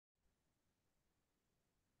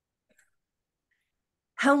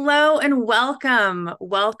Hello and welcome.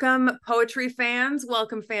 Welcome, poetry fans.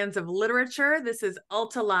 Welcome, fans of literature. This is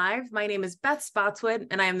Alta Live. My name is Beth Spotswood,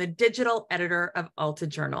 and I am the digital editor of Alta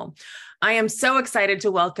Journal. I am so excited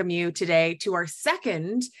to welcome you today to our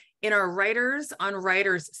second in our Writers on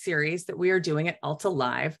Writers series that we are doing at Alta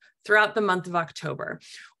Live throughout the month of October.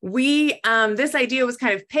 This idea was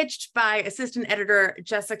kind of pitched by assistant editor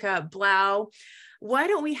Jessica Blau. Why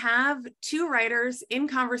don't we have two writers in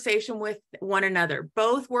conversation with one another,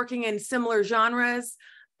 both working in similar genres,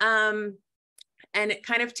 and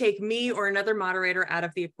kind of take me or another moderator out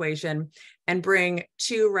of the equation and bring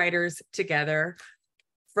two writers together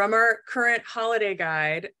from our current holiday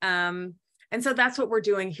guide. And so that's what we're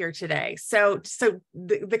doing here today. So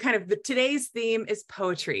today's theme is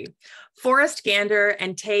poetry. Forrest Gander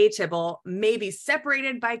and Tayi Tibble may be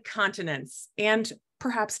separated by continents and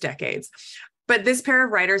perhaps decades, but this pair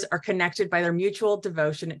of writers are connected by their mutual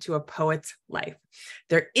devotion to a poet's life.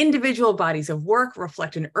 Their individual bodies of work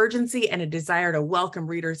reflect an urgency and a desire to welcome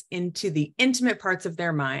readers into the intimate parts of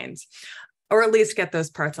their minds, or at least get those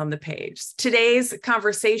parts on the page. Today's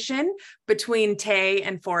conversation between Tayi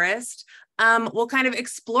and Forrest will kind of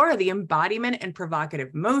explore the embodiment and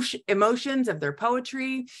provocative emotions of their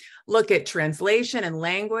poetry, look at translation and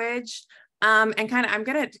language, and I'm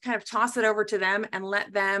going to kind of toss it over to them and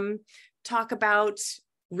let them talk about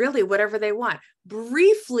really whatever they want.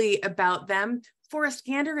 Briefly about them, Forrest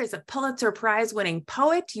Gander is a Pulitzer Prize winning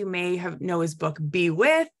poet. You may know his book Be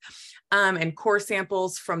With and Core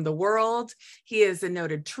Samples from the World. He is a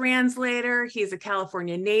noted translator. He's a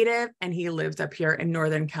California native and he lives up here in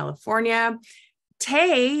Northern California.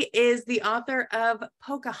 Tayi is the author of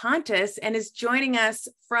Pocahontas and is joining us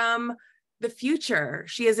from the future.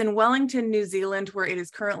 She is in Wellington, New Zealand, where it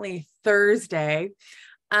is currently Thursday.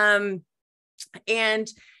 And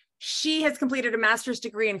she has completed a master's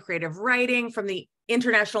degree in creative writing from the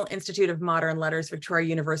International Institute of Modern Letters, Victoria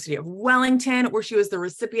University of Wellington, where she was the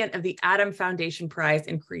recipient of the Adam Foundation Prize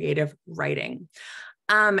in Creative Writing.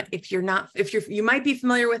 You might be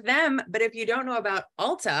familiar with them, but if you don't know about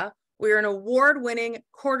Alta, we are an award-winning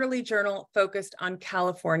quarterly journal focused on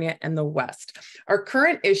California and the West. Our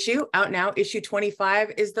current issue, out now, issue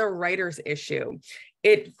 25, is the writer's issue.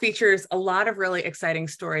 It features a lot of really exciting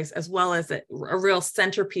stories, as well as a real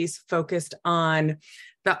centerpiece focused on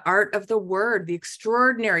the art of the word, the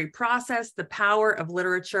extraordinary process, the power of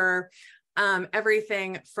literature,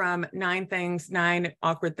 everything from 9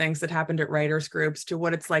 awkward things that happened at writers groups, to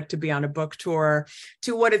what it's like to be on a book tour,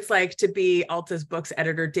 to what it's like to be Alta's books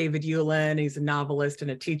editor, David Hewlin. He's a novelist and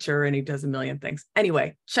a teacher, and he does a million things.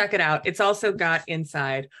 Anyway, check it out. It's also got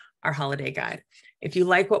inside our holiday guide. If you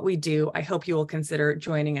like what we do, I hope you will consider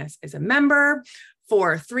joining us as a member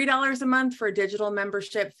for $3 a month for a digital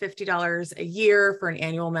membership, $50 a year for an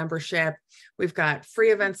annual membership. We've got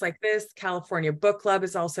free events like this. California Book Club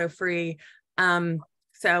is also free.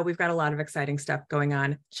 So we've got a lot of exciting stuff going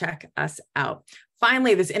on. Check us out.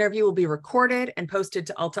 Finally, this interview will be recorded and posted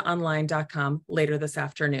to altaonline.com later this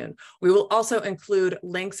afternoon. We will also include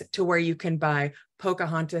links to where you can buy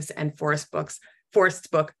Pocahontas and Forrest's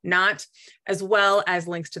book, Not, as well as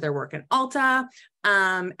links to their work in Alta,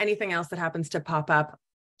 anything else that happens to pop up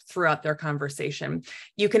throughout their conversation.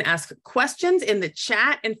 You can ask questions in the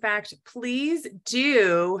chat. In fact, please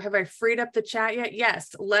do. Have I freed up the chat yet?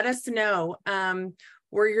 Yes. Let us know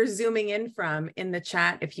where you're zooming in from in the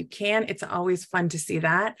chat if you can. It's always fun to see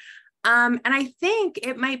that. And I think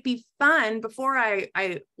it might be fun, before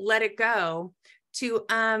I let it go, to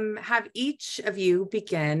have each of you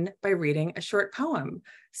begin by reading a short poem.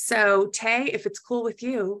 So Tayi, if it's cool with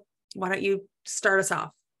you, why don't you start us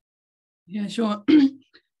off? Yeah, sure.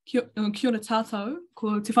 Kia ora tātou,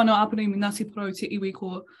 ko te whanau apari minasi pro te iwi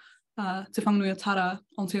ko te whanganui tara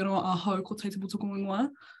on te roa a hau ko Tayi Tibble tōku ingoa.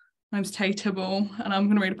 My name's Tayi Tibble, and I'm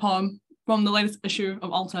going to read a poem from the latest issue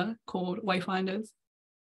of Alta called Wayfinders.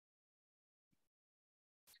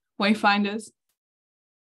 Wayfinders.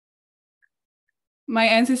 My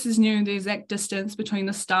ancestors knew the exact distance between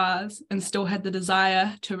the stars and still had the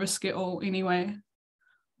desire to risk it all anyway,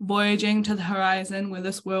 voyaging to the horizon where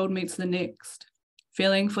this world meets the next,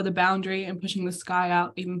 feeling for the boundary and pushing the sky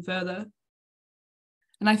out even further.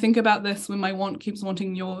 And I think about this when my want keeps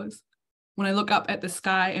wanting yours, when I look up at the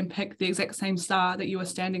sky and pick the exact same star that you are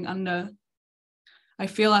standing under. I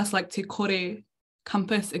feel us like te kore,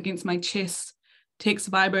 compass against my chest, text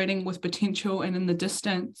vibrating with potential, and in the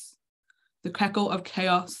distance, the crackle of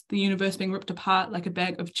chaos, the universe being ripped apart like a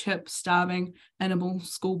bag of chips, starving, animal,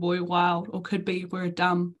 schoolboy, wild, or could be we're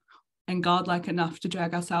dumb and godlike enough to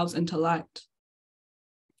drag ourselves into light.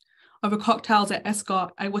 Over cocktails at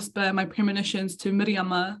Ascot, I whisper my premonitions to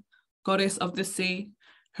Miriama, goddess of the sea,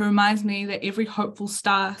 who reminds me that every hopeful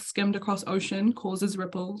star skimmed across ocean causes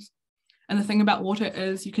ripples. And the thing about water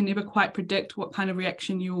is you can never quite predict what kind of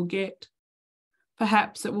reaction you will get.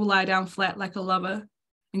 Perhaps it will lie down flat like a lover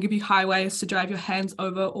and give you highways to drive your hands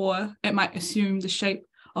over, or it might assume the shape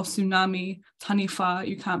of tsunami, taniwha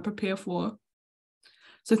you can't prepare for.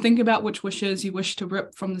 So think about which wishes you wish to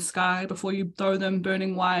rip from the sky before you throw them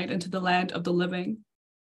burning wide into the land of the living.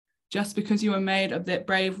 Just because you are made of that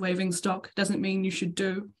brave waving stock doesn't mean you should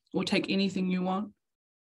do or take anything you want.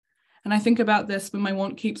 And I think about this when my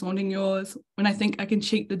want keeps wanting yours, when I think I can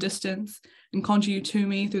cheat the distance and conjure you to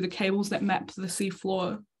me through the cables that map the sea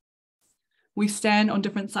floor. We stand on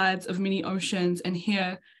different sides of many oceans, and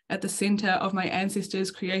here at the center of my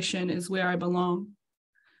ancestors' creation is where I belong.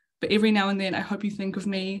 But every now and then I hope you think of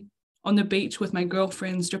me on the beach with my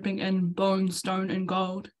girlfriends dripping in bone, stone, and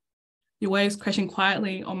gold. Your waves crashing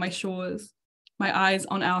quietly on my shores, my eyes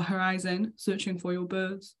on our horizon, searching for your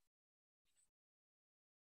birds.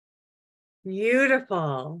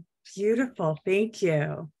 Beautiful, beautiful. Thank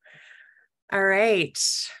you. All right,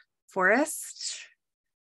 Forrest.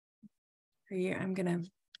 I'm going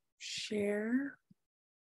to share.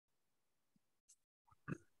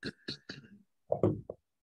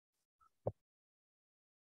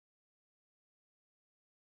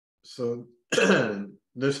 So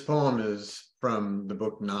this poem is from the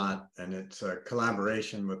book Knot, and it's a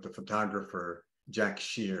collaboration with the photographer Jack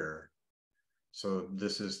Shear. So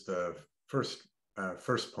this is the first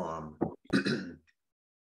poem.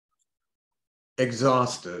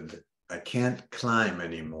 Exhausted, I can't climb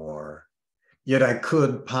anymore. Yet I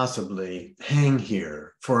could possibly hang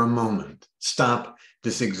here for a moment, stop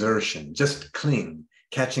this exertion, just cling,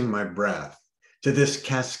 catching my breath, to this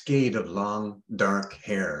cascade of long, dark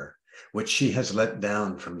hair, which she has let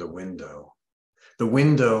down from the window. The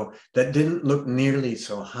window that didn't look nearly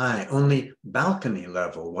so high, only balcony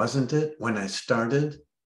level, wasn't it, when I started?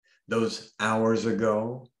 Those hours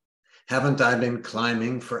ago? Haven't I been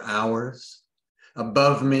climbing for hours?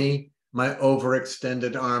 Above me, my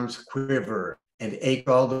overextended arms quiver and ache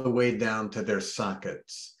all the way down to their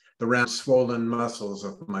sockets. The round swollen muscles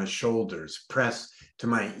of my shoulders press to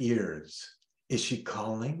my ears. Is she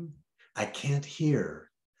calling? I can't hear.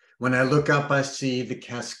 When I look up, I see the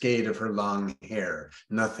cascade of her long hair,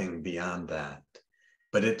 nothing beyond that.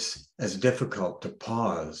 But it's as difficult to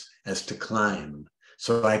pause as to climb,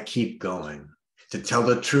 so I keep going. To tell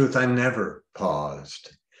the truth, I never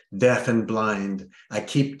paused. Deaf and blind, I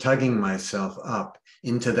keep tugging myself up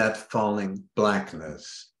into that falling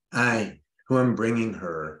blackness. I, who am bringing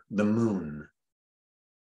her the moon.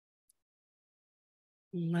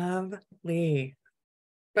 Lovely.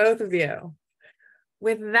 Both of you.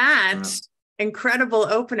 With that incredible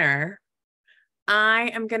opener,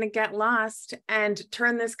 I am going to get lost and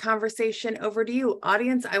turn this conversation over to you.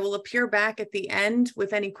 Audience, I will appear back at the end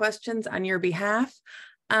with any questions on your behalf.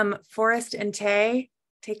 Forrest and Tayi,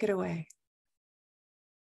 take it away.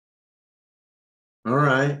 All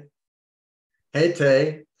right. Hey,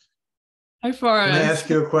 Tayi. Hi, Forrest. Can I ask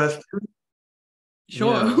you a question?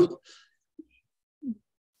 Sure. Yeah.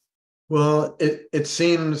 Well, it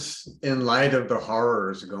seems in light of the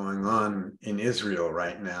horrors going on in Israel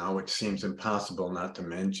right now, which seems impossible not to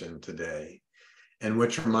mention today, and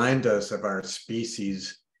which remind us of our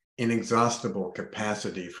species' inexhaustible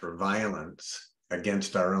capacity for violence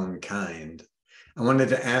against our own kind, I wanted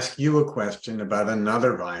to ask you a question about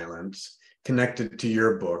another violence connected to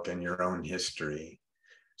your book and your own history.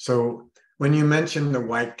 So when you mention the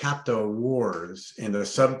Waikato Wars in the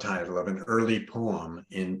subtitle of an early poem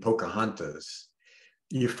in Pocahontas,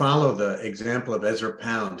 you follow the example of Ezra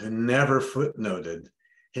Pound, who never footnoted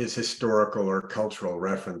his historical or cultural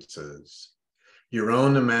references. Your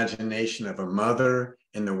own imagination of a mother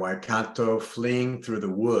in the Waikato fleeing through the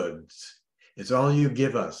woods is all you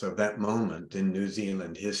give us of that moment in New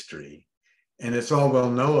Zealand history. And it's all we'll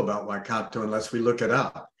know about Waikato unless we look it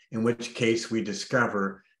up, in which case we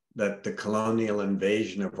discover that the colonial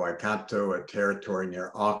invasion of Waikato, a territory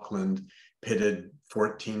near Auckland, pitted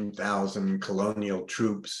 14,000 colonial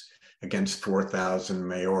troops against 4,000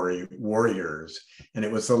 Maori warriors. And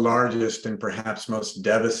it was the largest and perhaps most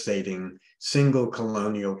devastating single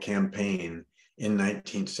colonial campaign in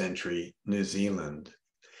 19th century New Zealand.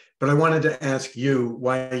 But I wanted to ask you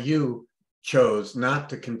why you chose not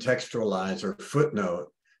to contextualize or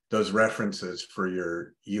footnote those references for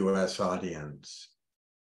your US audience.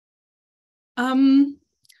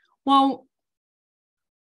 Well,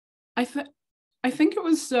 I think it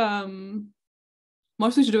was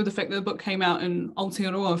mostly to do with the fact that the book came out in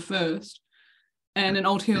Aotearoa first, and in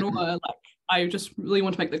Aotearoa, like I just really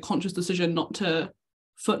want to make the conscious decision not to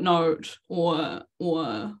footnote or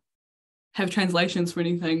have translations for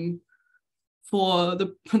anything, for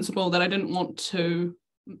the principle that I didn't want to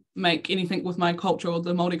make anything with my culture or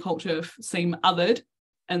the Māori culture seem othered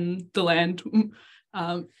in the land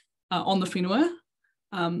on the whenua.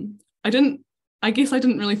 I guess I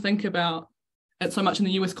didn't really think about it so much in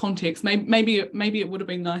the US context. Maybe it would have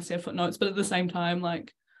been nice to have footnotes, but at the same time,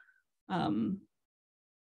 like, I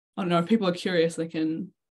don't know, if people are curious, they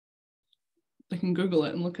can Google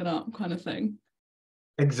it and look it up, kind of thing.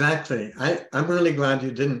 Exactly. I'm really glad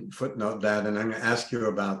you didn't footnote that, and I'm going to ask you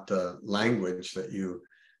about the language that you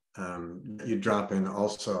drop in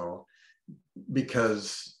also,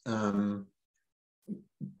 because I'm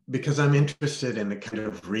interested in the kind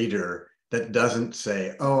of reader that doesn't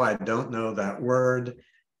say, "Oh, I don't know that word,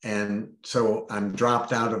 and so I'm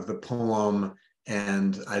dropped out of the poem,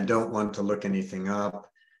 and I don't want to look anything up,"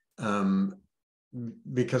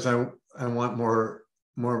 because I want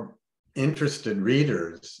more interested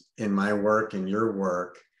readers in my work, in your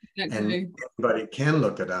work, Exactly. and everybody can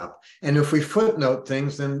look it up. And if we footnote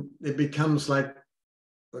things, then it becomes like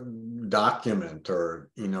a document or,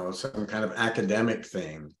 some kind of academic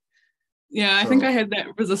thing. Yeah, I think I had that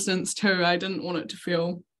resistance too. I didn't want it to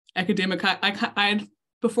feel academic.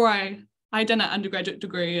 Before I did an undergraduate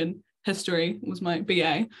degree in history, was my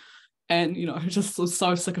BA, and I just was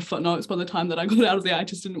so sick of footnotes by the time that I got out of there. I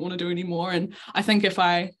just didn't want to do any more. And I think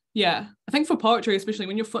I think for poetry, especially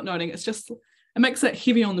when you're footnoting, it makes it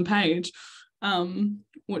heavy on the page,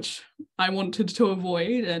 which I wanted to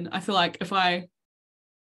avoid. And I feel like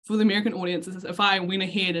for the American audiences, if I went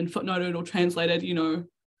ahead and footnoted or translated,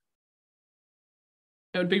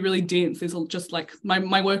 it would be really dense. There's just like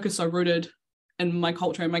my work is so rooted in my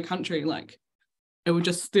culture and my country, like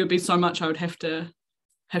there'd be so much I would have to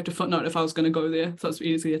footnote if I was going to go there. So it's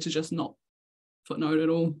easier to just not footnote at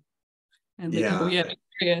all and let people,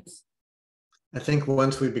 curious. I think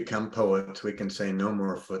once we become poets, we can say no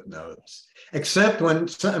more footnotes, except when,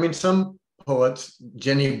 some poets,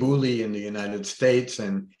 Jenny Booley in the United States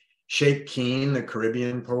and Sheikh Keane, the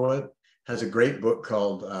Caribbean poet, has a great book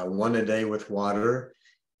called One a Day with Water,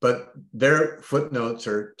 but their footnotes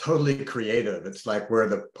are totally creative. It's like where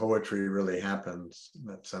the poetry really happens.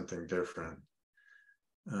 That's something different.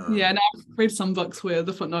 And I've read some books where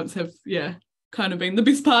the footnotes have kind of been the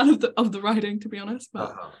best part of the writing, to be honest,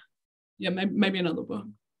 but maybe another book.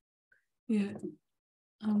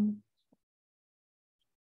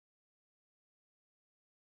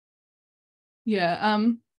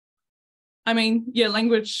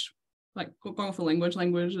 Language, like going for language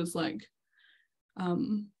is like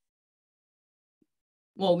the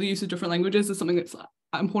use of different languages is something that's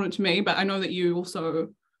important to me, but I know that you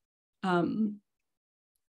also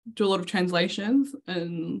do a lot of translations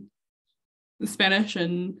in Spanish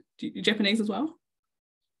and Japanese as well.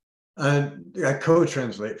 I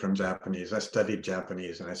co-translate from Japanese. I studied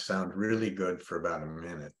Japanese and I sound really good for about a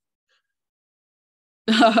minute.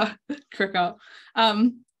 Cricket.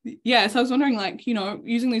 So I was wondering, like,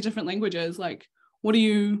 using these different languages, like, what do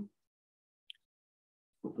you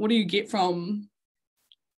get from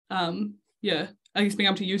I guess being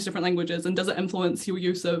able to use different languages, and does it influence your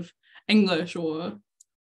use of English or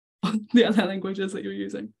the other languages that you're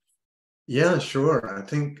using? Yeah, sure. I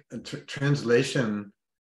think translation,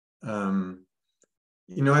 I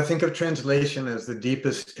think of translation as the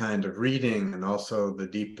deepest kind of reading and also the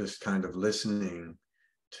deepest kind of listening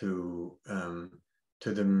to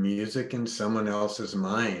the music in someone else's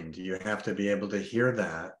mind. You have to be able to hear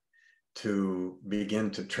that to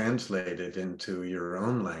begin to translate it into your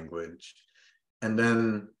own language. And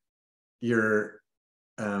then you're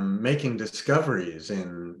making discoveries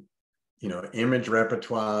in image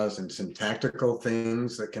repertoires and syntactical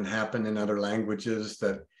things that can happen in other languages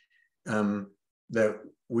that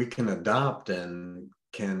we can adopt and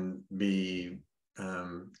can be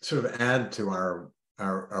sort of add to our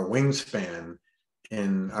wingspan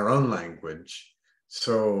in our own language.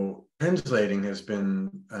 So translating has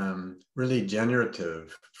been really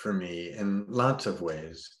generative for me in lots of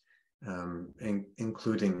ways,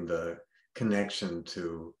 including the connection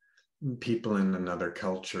to people in another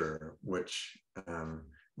culture, which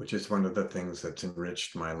is one of the things that's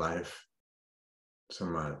enriched my life so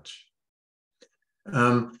much.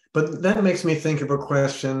 But that makes me think of a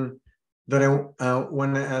question that I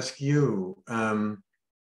want to ask you,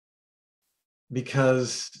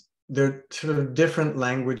 because they're sort of different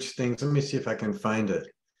language things. Let me see if I can find it.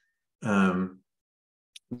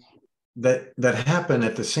 That happen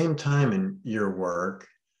at the same time in your work.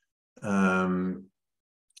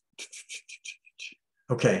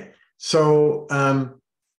 Okay, so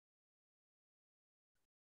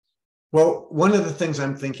Well, one of the things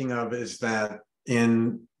I'm thinking of is that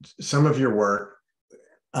in some of your work,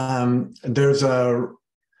 there's a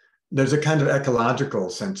kind of ecological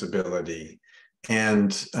sensibility,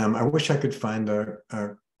 and I wish I could find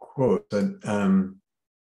a quote that,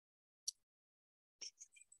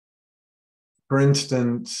 for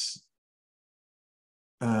instance,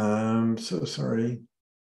 so sorry.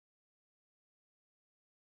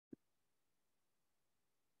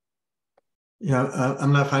 Yeah,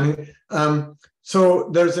 I'm not finding it. So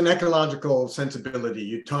there's an ecological sensibility.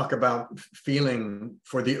 You talk about feeling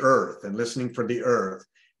for the earth and listening for the earth.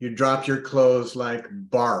 You drop your clothes like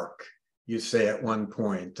bark, you say at one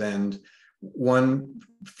point, and one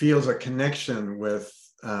feels a connection with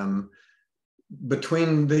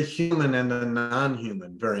between the human and the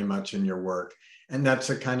non-human very much in your work. And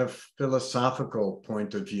that's a kind of philosophical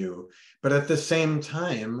point of view. But at the same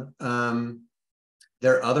time,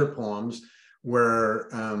 there are other poems where,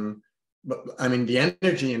 I mean, the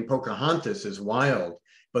energy in Pocahontas is wild,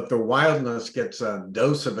 but the wildness gets a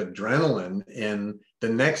dose of adrenaline in the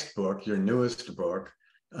next book, your newest book,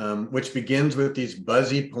 which begins with these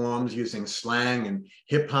buzzy poems using slang and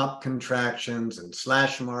hip hop contractions and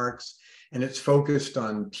slash marks. And it's focused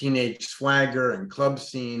on teenage swagger and club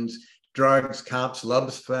scenes, drugs, cops,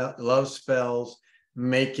 love spells,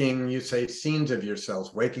 making, you say, scenes of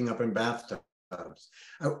yourselves, waking up in bathtubs.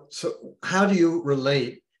 So how do you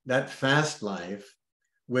relate that fast life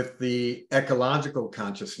with the ecological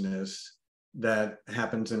consciousness that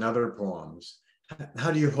happens in other poems?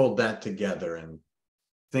 How do you hold that together and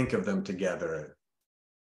think of them together?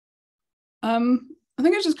 I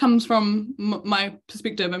think it just comes from my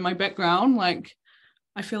perspective and my background. Like,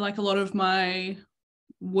 I feel like a lot of my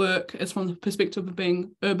work is from the perspective of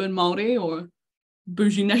being urban Māori or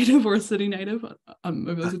bougie native or a city native.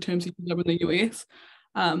 Those are terms you use in the US.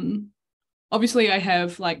 Obviously, I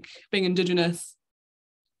have, like, being Indigenous,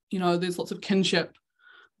 you know, there's lots of kinship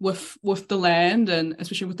with the land, and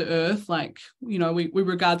especially with the earth. Like, you know, we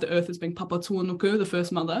regard the earth as being Papa Tuanuku, the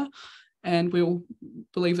first mother, and we'll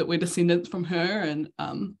believe that we're descendants from her. And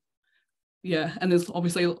yeah, and there's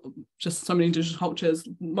obviously just so many Indigenous cultures.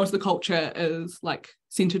 Most of the culture is, like,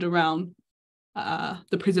 centered around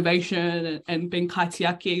the preservation and being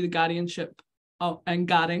kaitiaki, the guardianship of, and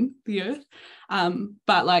guarding the earth.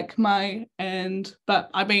 But I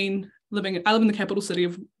live in the capital city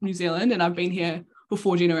of New Zealand, and I've been here for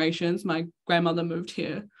 4 generations. My grandmother moved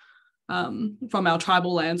here from our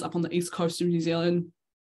tribal lands up on the east coast of New Zealand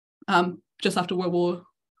just after World War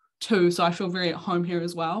II. So I feel very at home here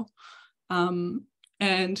as well.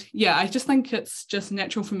 And yeah, I just think it's just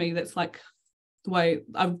natural for me. That's, like, the way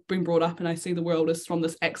I've been brought up, and I see the world as from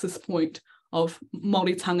this axis point of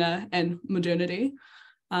Māoritanga and modernity.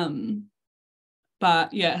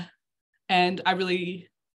 But yeah, and I really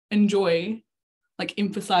enjoy, like,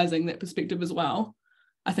 emphasizing that perspective as well.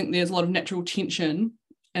 I think there's a lot of natural tension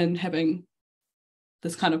in having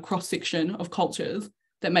this kind of cross-section of cultures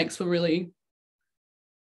that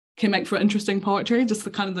can make for interesting poetry, just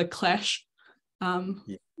the kind of the clash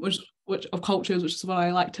which of cultures, which is what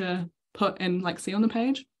I like to put and, like, see on the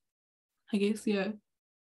page, I guess. Yeah,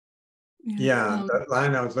 that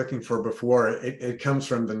line I was looking for before, it comes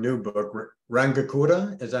from the new book,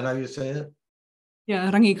 Rangakura, is that how you say it?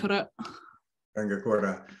 Yeah, Rangikura.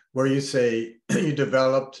 Rangakura, where you say you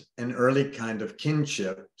developed an early kind of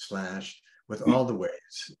kinship / with all the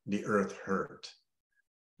ways the earth hurt.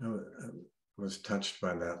 I was touched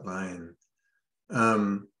by that line.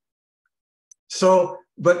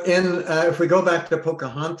 But if we go back to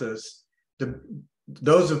Pocahontas,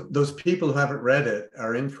 those people who haven't read it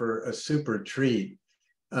are in for a super treat.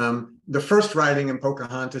 The first writing in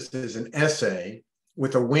Pocahontas is an essay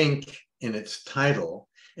with a wink in its title.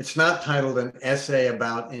 It's not titled An Essay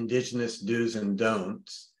About Indigenous Do's and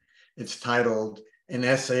Don'ts. It's titled An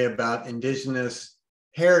Essay About Indigenous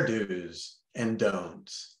Hairdos and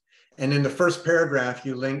Don'ts. And in the first paragraph,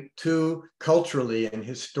 you link 2 culturally and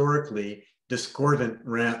historically discordant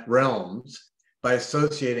realms by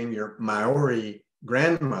associating your Maori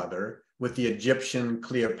grandmother with the Egyptian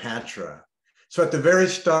Cleopatra. So at the very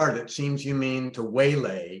start, it seems you mean to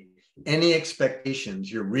waylay any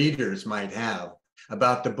expectations your readers might have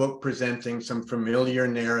about the book presenting some familiar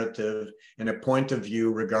narrative and a point of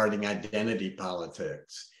view regarding identity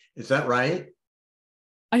politics. Is that right?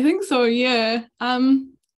 I think so, yeah.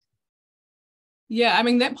 Yeah, I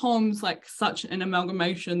mean, that poem's, like, such an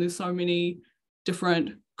amalgamation. There's so many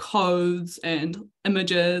different codes and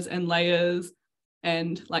images and layers,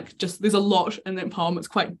 and, like, just there's a lot in that poem. It's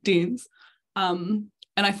quite dense. And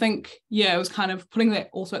I think, yeah, it was kind of putting that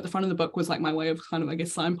also at the front of the book was, like, my way of kind of, I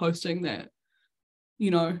guess, signposting that,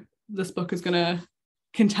 you know, this book is going to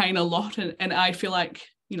contain a lot, and I feel like,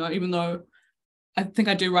 you know, even though I think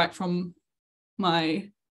I do write from my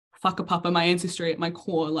whakapapa, my ancestry at my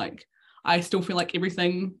core, like I still feel like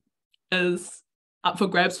everything is up for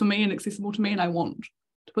grabs for me and accessible to me, and I want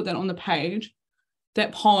to put that on the page.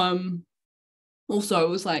 That poem also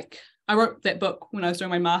was like, I wrote that book when I was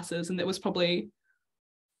doing my master's, and that was probably,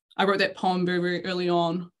 I wrote that poem very, very early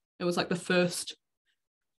on. It was like the first,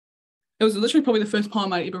 it was literally probably the first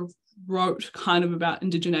poem I ever wrote kind of about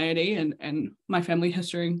indigeneity and my family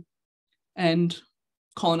history and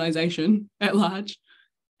colonization at large.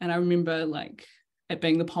 And I remember like it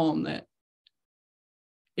being the poem that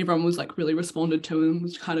everyone was like really responded to and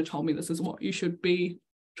was kind of told me this is what you should be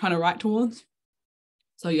trying to write towards.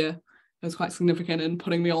 So yeah, it was quite significant in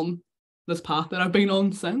putting me on this path that I've been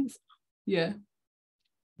on since. Yeah.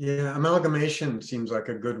 Yeah, amalgamation seems like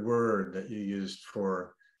a good word that you used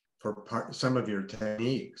for some of your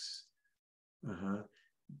techniques.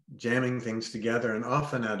 Jamming things together, and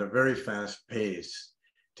often at a very fast pace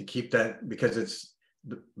to keep that, because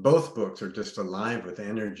both books are just alive with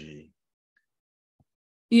energy.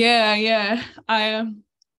 Yeah. I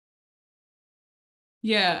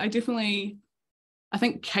definitely, I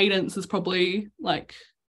think cadence is probably like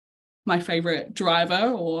my favorite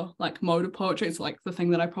driver or like mode of poetry. It's like the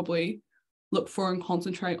thing that I probably look for and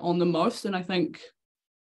concentrate on the most. And I think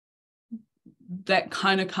that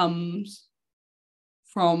kind of comes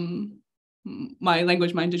from my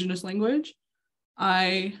language, my Indigenous language.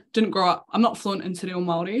 I didn't grow up, I'm not fluent in Te Reo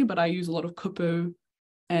Māori, but I use a lot of kupu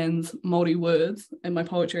and Māori words in my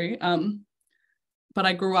poetry. But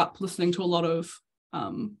I grew up listening to a lot of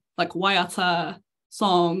like waiata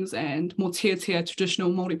songs and more tia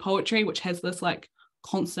traditional Māori poetry, which has this like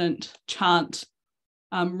constant chant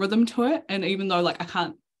rhythm to it. And even though like I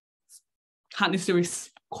can't necessarily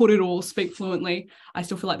kōrero or speak fluently, I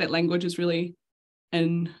still feel like that language is really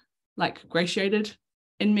ingratiated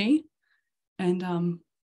in me. And I'm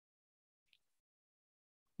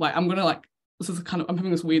gonna like, this is kind of, I'm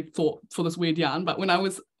having this weird thought for this weird yarn, but when I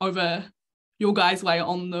was over your guys' way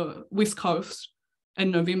on the West Coast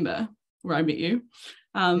in November, where I met you,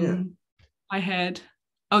 I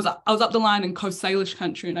was up the line in Coast Salish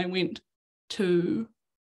country, and I went to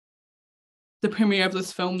the premiere of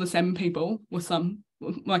this film, The Salmon People, with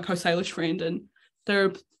my Coast Salish friend, and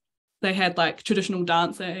they had like traditional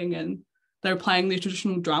dancing and they were playing their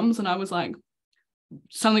traditional drums, and I was like,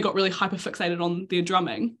 suddenly got really hyper fixated on their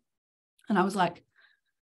drumming, and I was like,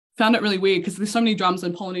 found it really weird because there's so many drums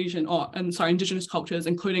in Indigenous cultures,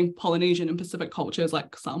 including Polynesian and Pacific cultures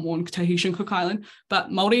like Samoan, Tahitian, Cook Island, but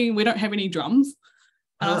Māori, we don't have any drums.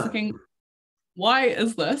 And I was thinking, why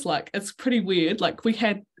is this? Like, it's pretty weird. Like, we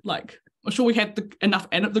had like, I'm sure we had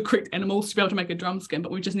the correct animals to be able to make a drum skin,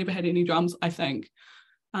 but we just never had any drums, I think.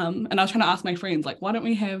 And I was trying to ask my friends, like, why don't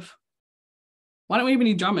we have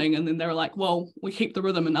any drumming? And then they were like, well, we keep the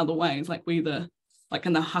rhythm in other ways, like like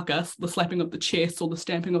in the haka, the slapping of the chest or the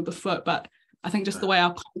stamping of the foot. But I think just the way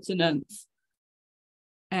our consonants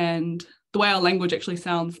and the way our language actually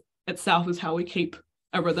sounds itself is how we keep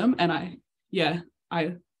a rhythm. And I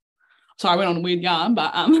went on a weird yarn,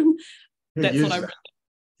 but that's what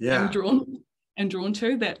I'm drawn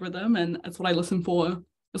to, that rhythm, and it's what I listen for.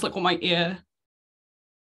 It's like what my ear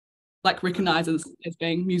like recognizes as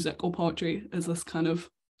being music or poetry, is this kind of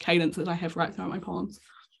cadence that I have right throughout my poems.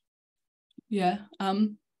 Yeah. But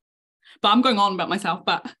I'm going on about myself,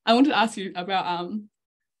 but I wanted to ask you about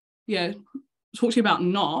talk to you about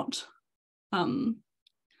not.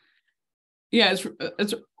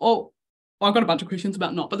 It's all, well, I've got a bunch of questions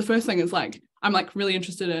about not, but the first thing is like, I'm like really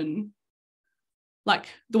interested in like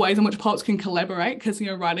the ways in which poets can collaborate, because, you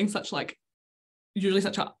know, writing such like usually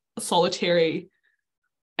such a solitary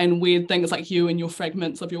and weird thing is like you and your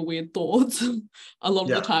fragments of your weird thoughts a lot of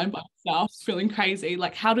the time by yourself, feeling crazy.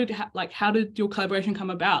 Like how did your collaboration come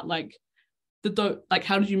about? Like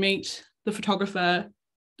how did you meet the photographer?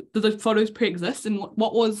 Did the photos pre-exist, and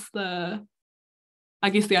what was the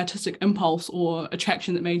artistic impulse or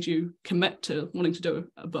attraction that made you commit to wanting to do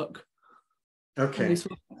a book? Okay,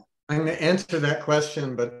 I'm going to answer that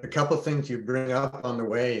question, but a couple of things you bring up on the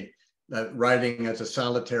way, that writing as a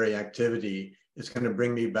solitary activity is going to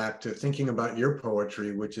bring me back to thinking about your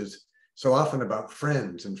poetry, which is so often about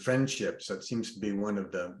friends and friendships. That seems to be one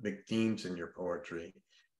of the big themes in your poetry.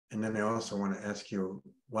 And then I also want to ask you,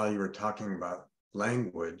 while you were talking about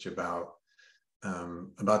language, about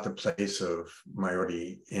the place of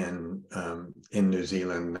Māori in New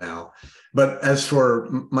Zealand now. But as for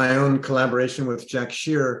my own collaboration with Jack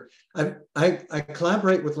Shear, I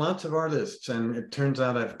collaborate with lots of artists, and it turns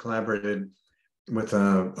out I've collaborated with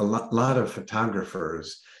a lot of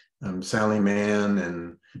photographers. Sally Mann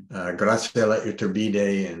and Graciela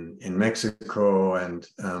Iturbide in Mexico, and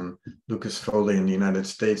Lucas Foley in the United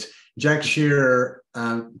States. Jack Shearer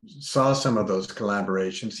saw some of those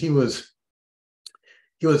collaborations. He was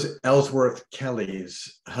Ellsworth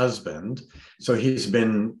Kelly's husband, so he's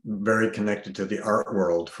been very connected to the art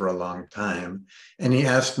world for a long time. And he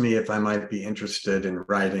asked me if I might be interested in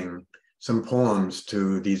writing some poems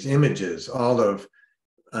to these images, all of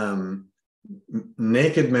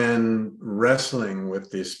naked men wrestling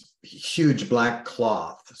with this huge black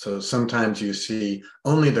cloth. So sometimes you see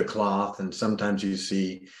only the cloth, and sometimes you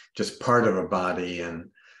see just part of a body. And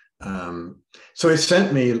so he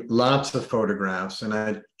sent me lots of photographs, and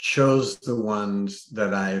I chose the ones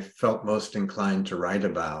that I felt most inclined to write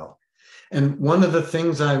about. And one of the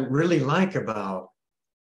things I really like about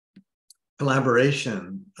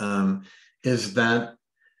collaboration is that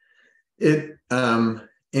it,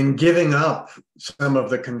 in giving up some of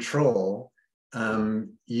the control,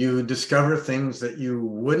 you discover things that you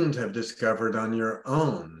wouldn't have discovered on your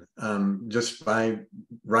own, just by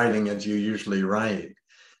writing as you usually write.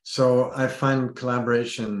 So I find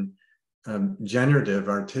collaboration generative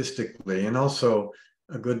artistically, and also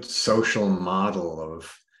a good social model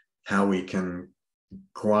of how we can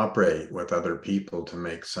cooperate with other people to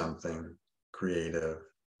make something creative.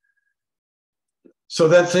 So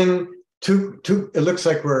that thing, it looks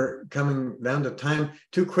like we're coming down to time.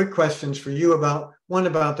 Two quick questions for you one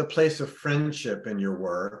about the place of friendship in your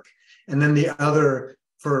work, and then the other,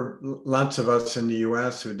 for lots of us in the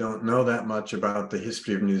US who don't know that much about the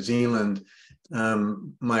history of New Zealand,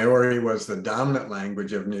 Maori was the dominant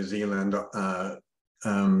language of New Zealand until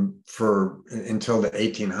the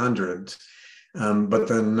 1800s. But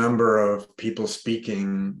the number of people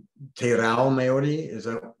speaking Te Rao Maori, is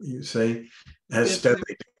that what you say, has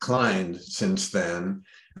steadily declined since then.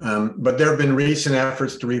 But there have been recent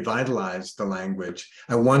efforts to revitalize the language.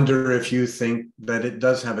 I wonder if you think that it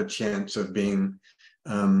does have a chance of being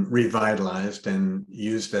revitalized and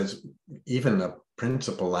used as even a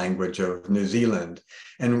principal language of New Zealand.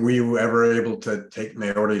 And were you ever able to take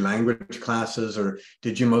Maori language classes, or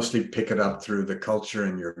did you mostly pick it up through the culture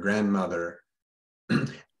and your grandmother?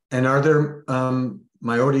 And are there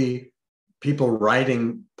Maori people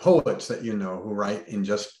writing, poets that you know, who write in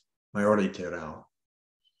just Maori Te Rao?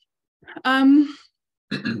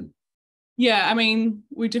 Yeah, I mean,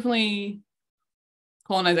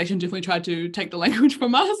 colonization definitely tried to take the language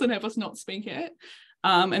from us and have us not speak it.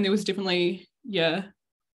 And there was definitely, a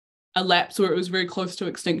lapse where it was very close to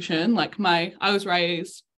extinction. Like I was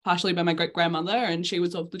raised partially by my great grandmother, and she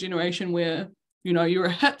was of the generation where, you were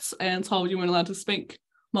hits and told you weren't allowed to speak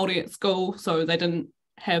Māori at school. So they didn't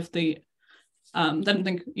have the, didn't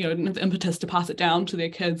have the impetus to pass it down to their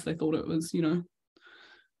kids. They thought it was, only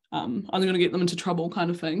going to get them into trouble kind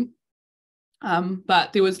of thing.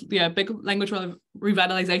 But there was big language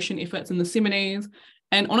revitalization efforts in the 70s,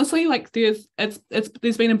 and honestly, like there's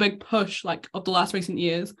been a big push like of the last recent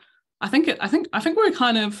years. I think we're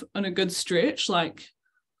kind of on a good stretch. Like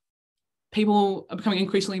people are becoming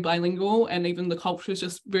increasingly bilingual, and even the culture is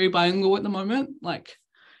just very bilingual at the moment. Like,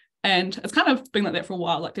 and it's kind of been like that for a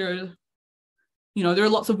while. Like there are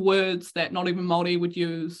lots of words that not even Māori would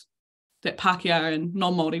use, that Pākehā and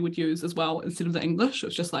non-Māori would use as well instead of the English.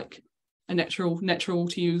 It's just like a natural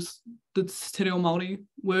to use the Te Reo Māori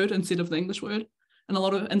word instead of the English word in a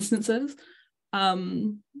lot of instances.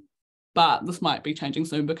 But this might be changing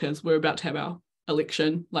soon, because we're about to have our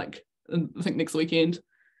election, like I think next weekend,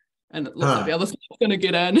 and it looks like the other side's going to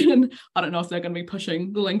get in, and I don't know if they're going to be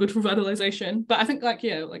pushing the language revitalization. But I think I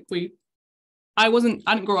didn't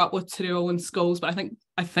grow up with Te Reo in schools, but I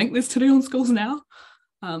think there's Te Reo in schools now.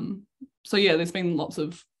 So there's been lots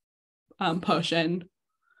of push, and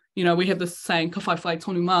we have this saying, ka whai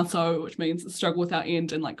tonu mātou, which means the struggle without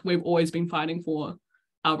end, and like we've always been fighting for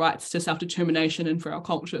our rights to self-determination and for our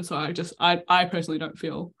culture. So I personally don't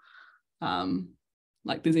feel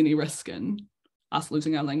like there's any risk in us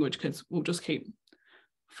losing our language, because we'll just keep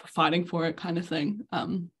fighting for it, kind of thing.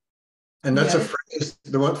 And that's a phrase,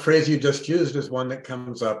 the one phrase you just used is one that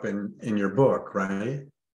comes up in your book, right?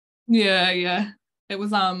 Yeah. It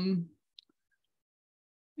was Mummy.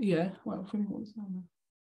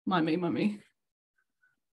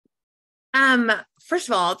 First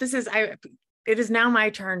of all, it is now my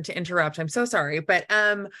turn to interrupt. I'm so sorry, but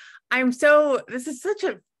this is such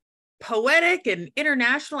a poetic and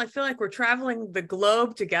international. I feel like we're traveling the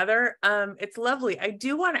globe together. It's lovely. I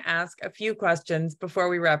do want to ask a few questions before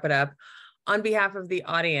we wrap it up on behalf of the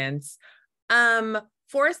audience.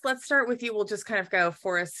 Forrest, let's start with you. We'll just kind of go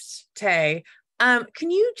Forrest Tayi.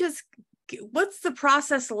 Can you just what's the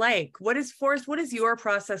process like? What is your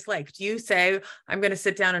process like? Do you say, I'm going to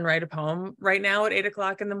sit down and write a poem right now at 8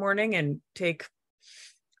 o'clock in the morning and take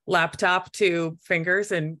laptop to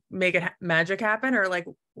fingers and make it magic happen? Or like,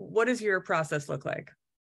 what does your process look like?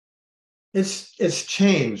 It's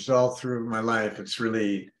changed all through my life. It's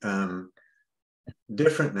really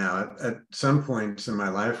different now. At some points in my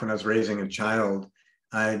life when I was raising a child,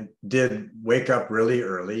 I did wake up really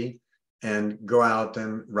early and go out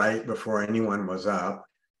and write before anyone was up.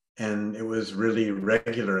 And it was really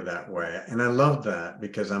regular that way. And I loved that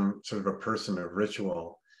because I'm sort of a person of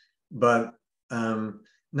ritual. But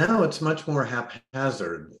now it's much more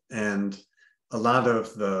haphazard. And a lot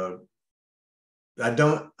of I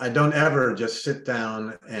don't ever just sit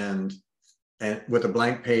down and with a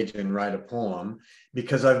blank page and write a poem,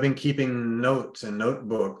 because I've been keeping notes and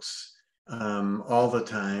notebooks all the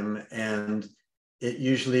time. And it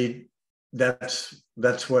usually, that's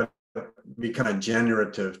what become a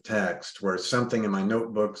generative text, where something in my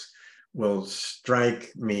notebooks will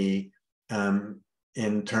strike me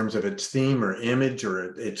in terms of its theme or image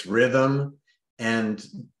or its rhythm. And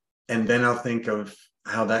then I'll think of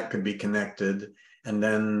how that could be connected. And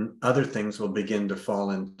then other things will begin to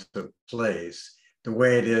fall into place. The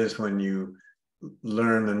way it is when you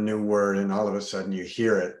learn a new word and all of a sudden you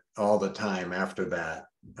hear it all the time after that.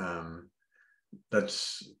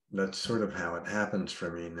 That's sort of how it happens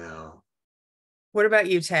for me now. What about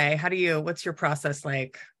you, Tay? What's your process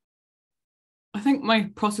like? I think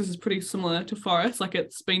my process is pretty similar to Forrest. Like,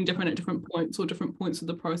 it's been different at different points or different points of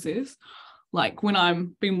the process. Like when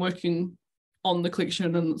I'm been working on the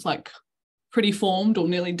collection and it's like pretty formed or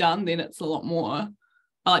nearly done, then it's a lot more,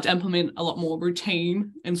 I like to implement a lot more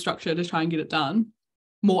routine and structure to try and get it done.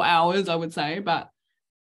 More hours, I would say. But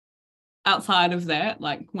outside of that,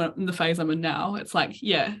 like when in the phase I'm in now, it's like,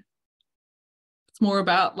 yeah, it's more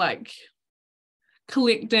about like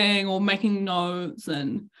collecting or making notes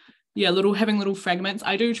and having little fragments.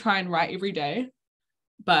 I do try and write every day,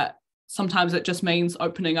 but sometimes it just means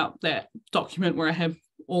opening up that document where I have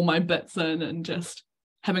all my bits in and just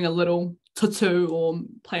having a little tattoo or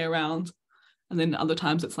play around. And then other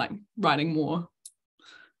times it's like writing more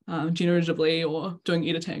generatively or doing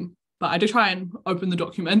editing. But I do try and open the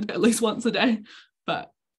document at least once a day,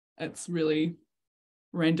 but it's really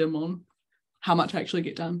random on how much I actually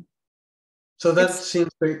get done. So that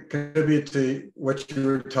seems to contribute to what you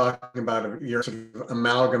were talking about, your sort of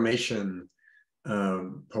amalgamation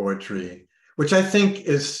poetry, which I think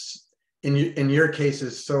is, in your case,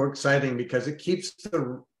 is so exciting because it keeps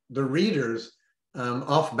the readers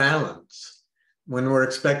off balance. When we're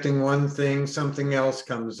expecting one thing, something else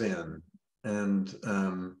comes in. And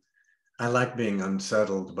I like being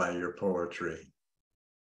unsettled by your poetry.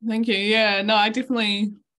 Thank you. Yeah, no, I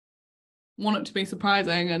definitely want it to be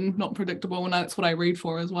surprising and not predictable, and that's what I read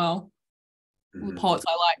for as well. The poets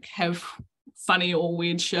I like have funny or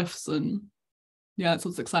weird shifts, and yeah, that's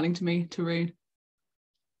what's exciting to me to read.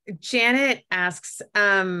 Janet asks,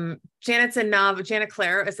 Janet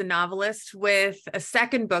Clare is a novelist with a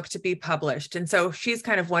second book to be published. And so she's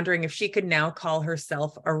kind of wondering if she could now call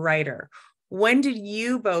herself a writer. When did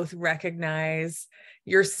you both recognize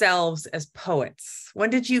yourselves as poets? When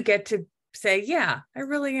did you get to say, yeah, I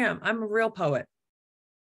really am. I'm a real poet?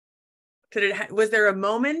 Was there a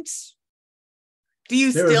moment? Do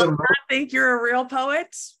you still not think you're a real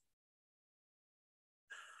poet?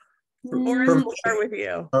 Forrest, we'll start with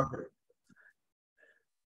you. Okay.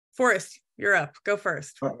 Forrest, you're up. Go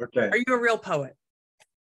first. Okay. Are you a real poet?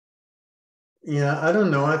 Yeah, I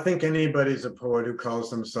don't know. I think anybody's a poet who calls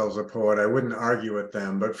themselves a poet. I wouldn't argue with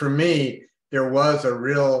them. But for me, there was a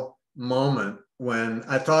real moment when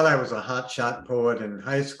I thought I was a hotshot poet in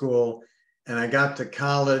high school, and I got to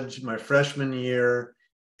college my freshman year,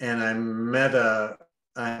 and I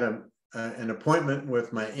had an appointment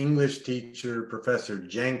with my English teacher, Professor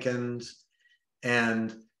Jenkins,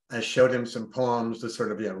 and I showed him some poems to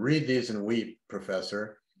sort of, read these and weep,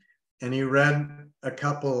 Professor. And he read a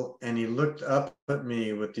couple, and he looked up at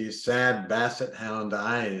me with these sad basset hound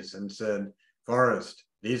eyes and said, "Forrest,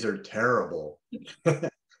 these are terrible."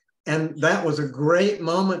 And that was a great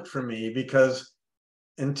moment for me, because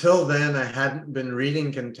until then I hadn't been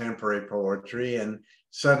reading contemporary poetry, and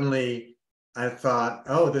suddenly I thought,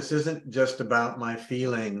 oh, this isn't just about my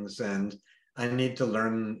feelings, and I need to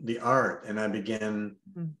learn the art. And I began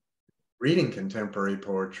reading contemporary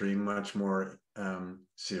poetry much more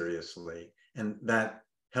seriously. And that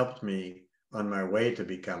helped me on my way to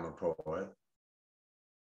become a poet.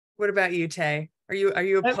 What about you, Tay? Are you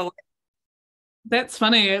a poet? That's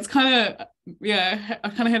funny. It's kind of, I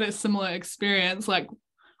kind of had a similar experience. Like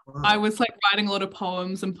I was like writing a lot of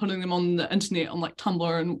poems and putting them on the internet on like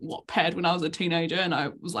Tumblr and Wattpad when I was a teenager, and I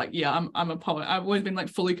was like, yeah, I'm a poet. I've always been like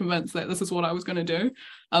fully convinced that this is what I was going to do.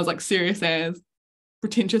 I was like serious as,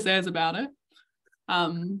 pretentious as about it.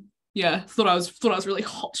 Yeah, thought I was really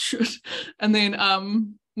hot shit. And then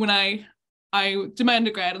when I did my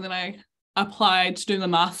undergrad and then I applied to do the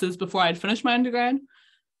masters before I had finished my undergrad,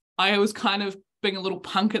 I was kind of being a little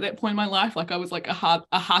punk at that point in my life. Like I was like a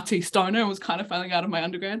hearty stoner. I was kind of failing out of my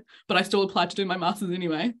undergrad, but I still applied to do my masters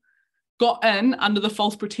anyway. Got in under the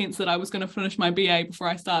false pretense that I was going to finish my BA before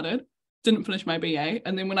I started. Didn't finish my BA.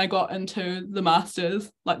 And then when I got into the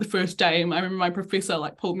masters, like the first day, I remember my professor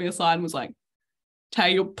like pulled me aside and was like,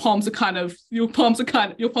 Tay, your poems kind of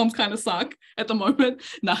suck at the moment.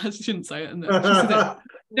 Nah, she didn't say it. And she said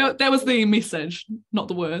that was the message, not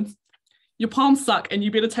the words. Your poems suck and you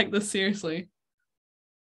better take this seriously.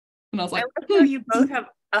 And I was like, I love how you both have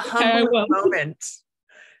a humble moment.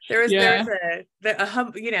 There's a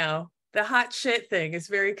hum, you know, the hot shit thing is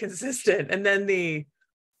very consistent, and then the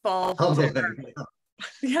fall.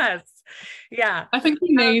 Yes, yeah. I think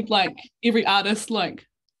you need like every artist like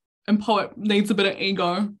and poet needs a bit of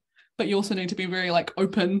ego, but you also need to be very like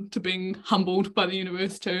open to being humbled by the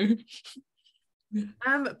universe too.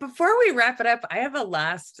 Before we wrap it up, I have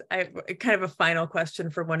kind of a final question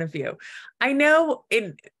for one of you. I know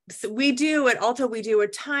we do at Alta, we do a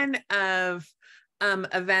ton of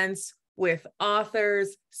events with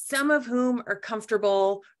authors, some of whom are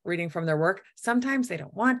comfortable reading from their work. Sometimes they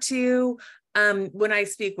don't want to. When I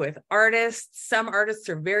speak with artists, some artists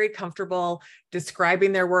are very comfortable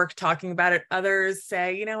describing their work, talking about it. Others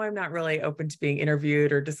say, you know, I'm not really open to being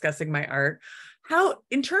interviewed or discussing my art. How,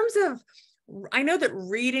 in terms of, I know that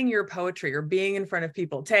reading your poetry or being in front of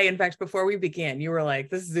people, Tay, in fact, before we began, you were like,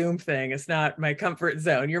 this Zoom thing is not my comfort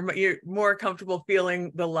zone. You're more comfortable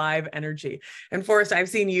feeling the live energy. And Forrest, I've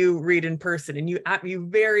seen you read in person, and you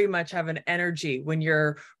very much have an energy when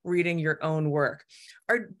you're reading your own work.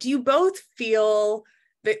 Do you both feel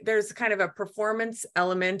that there's kind of a performance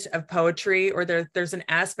element of poetry, or there's an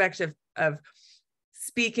aspect of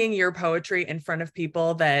speaking your poetry in front of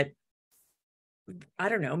people that, I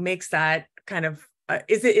don't know, makes that kind of,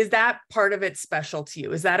 is that part of it special to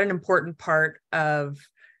you? Is that an important part of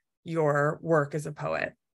your work as a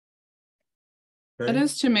poet? It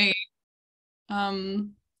is to me. There's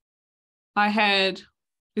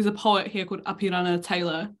a poet here called Apirana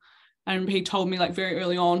Taylor, and he told me like very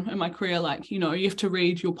early on in my career, like, you know, you have to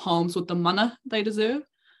read your poems with the mana they deserve.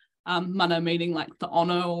 Mana meaning like the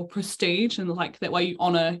honor or prestige, and like that way you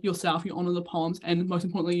honor yourself, you honor the poems, and most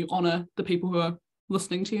importantly you honor the people who are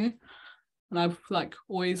listening to you. And I've like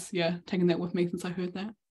always taken that with me since I heard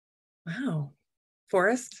that. Wow.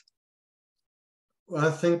 Forrest? Well,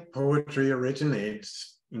 I think poetry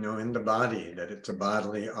originates, you know, in the body, that it's a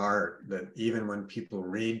bodily art, that even when people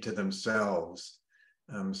read to themselves,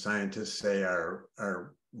 scientists say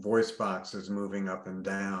our voice box is moving up and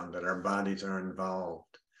down, that our bodies are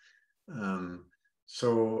involved.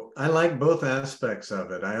 So I like both aspects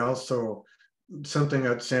of it. I also, something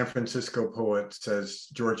that San Francisco poet says,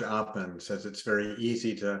 George Oppen says, it's very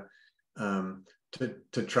easy to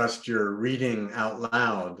trust your reading out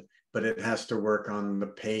loud, but it has to work on the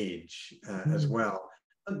page as well.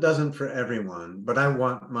 It doesn't for everyone, but I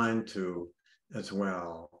want mine to as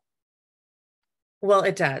well. Well,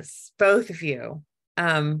 it does, both of you.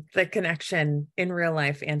 The connection in real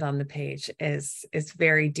life and on the page is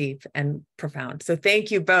very deep and profound. So thank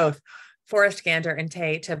you both, Forrest Gander and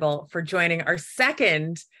Tayi Tibble, for joining our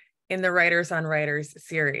second in the Writers on Writers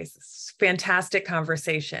series. Fantastic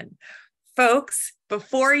conversation. Folks,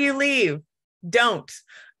 before you leave, don't.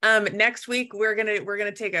 Next week, we're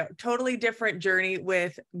gonna take a totally different journey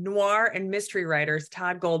with noir and mystery writers.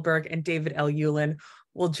 Todd Goldberg and David L. Ulin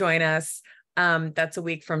will join us. That's a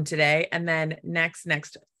week from today. And then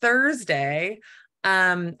next Thursday,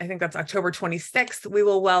 I think that's October 26th, we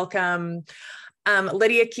will welcome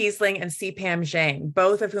Lydia Kiesling and C. Pam Zhang,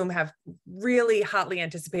 both of whom have really hotly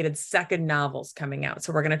anticipated second novels coming out.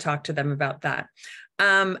 So we're going to talk to them about that.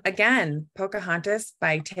 Again, Pocahontas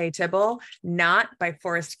by Tayi Tibble, Not by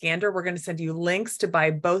Forrest Gander. We're going to send you links to buy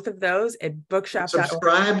both of those at bookshop.org.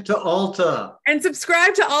 Subscribe to Alta. And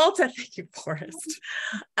subscribe to Alta. Thank you, Forrest.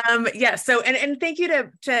 So and thank you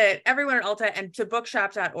to everyone at Alta and to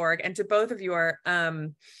bookshop.org, and to both of your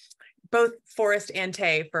both Forrest and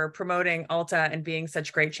Tay for promoting Alta and being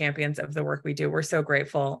such great champions of the work we do. We're so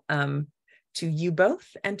grateful to you both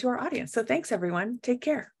and to our audience. So thanks, everyone. Take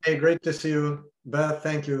care. Hey, great to see you. Beth,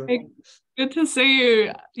 thank you. Hey, good to see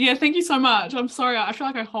you. Yeah, thank you so much. I'm sorry. I feel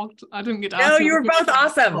like I didn't get to ask. No, you were both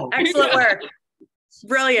awesome. Excellent work.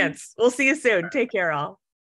 Brilliant. We'll see you soon. Take care, all.